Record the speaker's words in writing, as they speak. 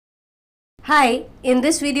Hi, in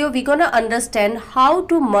this video we're gonna understand how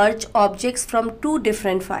to merge objects from two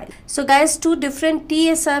different files. So guys, two different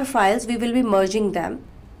TSR files, we will be merging them.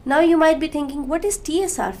 Now you might be thinking, what is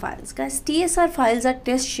TSR files? Guys, TSR files are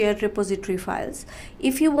test shared repository files.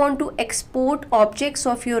 If you want to export objects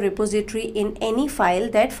of your repository in any file,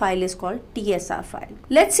 that file is called TSR file.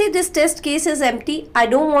 Let's say this test case is empty. I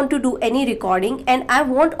don't want to do any recording and I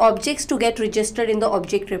want objects to get registered in the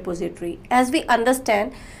object repository. As we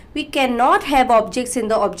understand, we cannot have objects in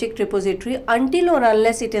the object repository until or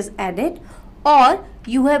unless it is added or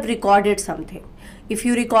you have recorded something. If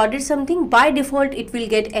you recorded something, by default it will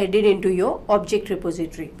get added into your object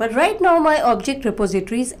repository. But right now my object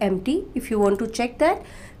repository is empty. If you want to check that,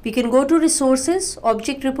 we can go to resources,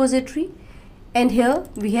 object repository, and here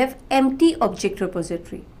we have empty object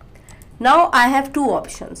repository. Now I have two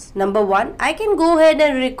options. Number one, I can go ahead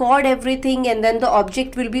and record everything and then the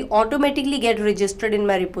object will be automatically get registered in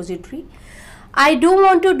my repository. I don't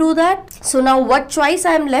want to do that. So now what choice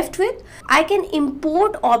I am left with? I can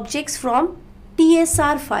import objects from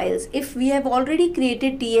TSR files. If we have already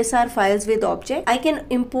created TSR files with objects, I can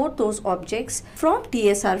import those objects from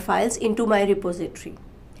TSR files into my repository.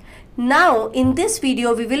 Now in this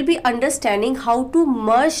video we will be understanding how to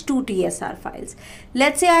merge two TSR files.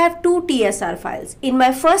 Let's say I have two TSR files. In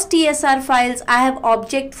my first TSR files I have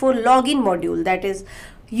object for login module, that is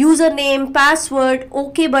username, password,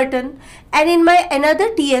 OK button, and in my another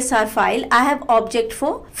TSR file I have object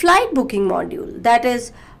for flight booking module, that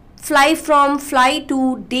is fly from, fly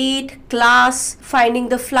to, date, class, finding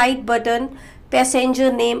the flight button,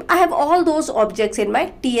 passenger name. I have all those objects in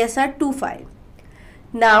my TSR2 file.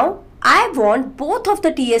 Now I want both of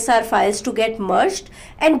the TSR files to get merged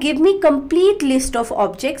and give me complete list of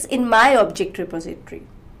objects in my object repository.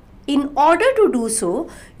 In order to do so,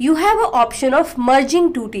 you have an option of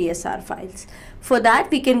merging two TSR files. For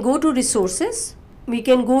that, we can go to resources, we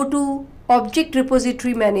can go to object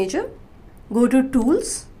repository manager, go to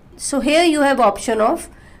tools. So here you have option of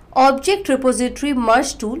object repository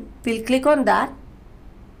merge tool. We'll click on that.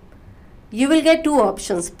 You will get two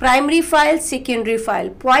options, primary file, secondary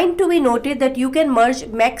file. Point to be noted that you can merge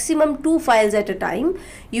maximum two files at a time.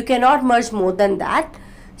 You cannot merge more than that.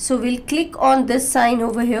 So we'll click on this sign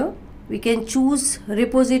over here. We can choose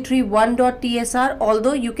repository 1.tsr,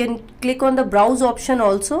 although you can click on the browse option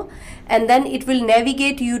also, and then it will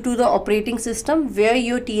navigate you to the operating system where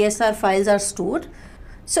your TSR files are stored.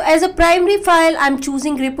 So as a primary file, I'm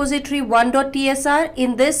choosing repository 1.tsr.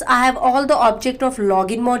 In this, I have all the object of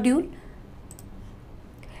login module.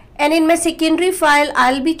 And in my secondary file,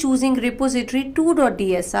 I'll be choosing repository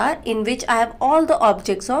 2.tsr, in which I have all the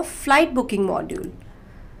objects of flight booking module.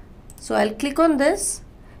 So I'll click on this.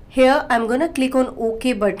 Here I'm going to click on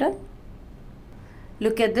OK button.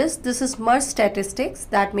 Look at this. This is merge statistics.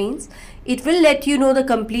 That means it will let you know the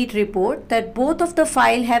complete report that both of the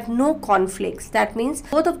file have no conflicts. That means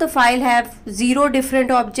both of the file have 0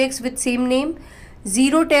 different objects with same name,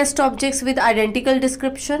 0 test objects with identical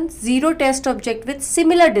description, 0 test object with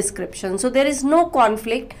similar description. So there is no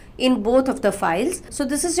conflict in both of the files. So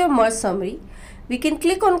this is your merge summary. We can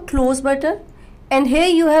click on close button and here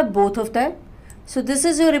you have both of them. So this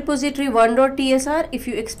is your repository 1.tsr. If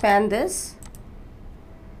you expand this,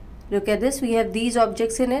 look at this, we have these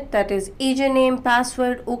objects in it, that is username,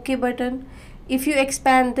 password, OK button. If you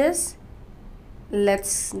expand this,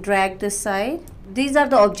 let's drag this side. These are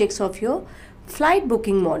the objects of your flight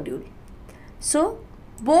booking module. So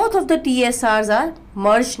both of the TSRs are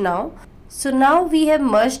merged now. So now we have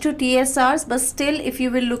merged two TSRs, but still if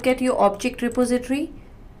you will look at your object repository,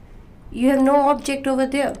 you have no object over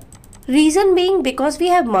there. Reason being because we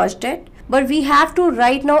have merged it, but we have to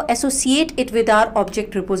right now associate it with our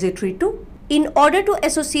object repository too. In order to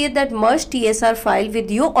associate that merged TSR file with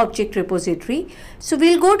your object repository, so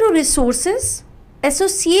we'll go to resources,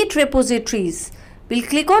 associate repositories. We'll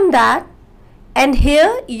click on that. And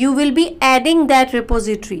here you will be adding that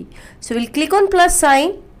repository. So we'll click on plus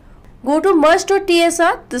sign, go to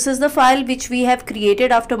merge.tsr. This is the file which we have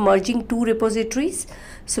created after merging two repositories.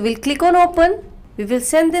 So we'll click on open. We will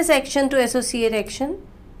send this action to associate action.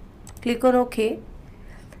 Click on OK.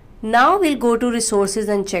 Now we'll go to resources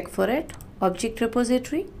and check for it. Object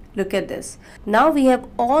repository. Look at this. Now we have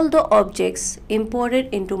all the objects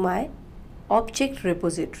imported into my object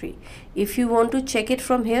repository. If you want to check it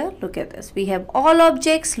from here, look at this. We have all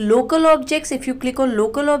objects, local objects. If you click on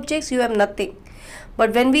local objects, you have nothing.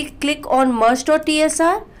 But when we click on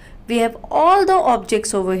merge.tsr, we have all the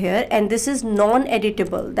objects over here and this is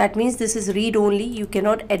non-editable. That means this is read only. You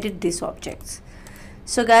cannot edit these objects.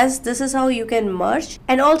 So guys, this is how you can merge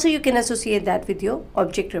and also you can associate that with your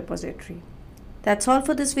object repository. That's all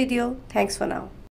for this video. Thanks for now.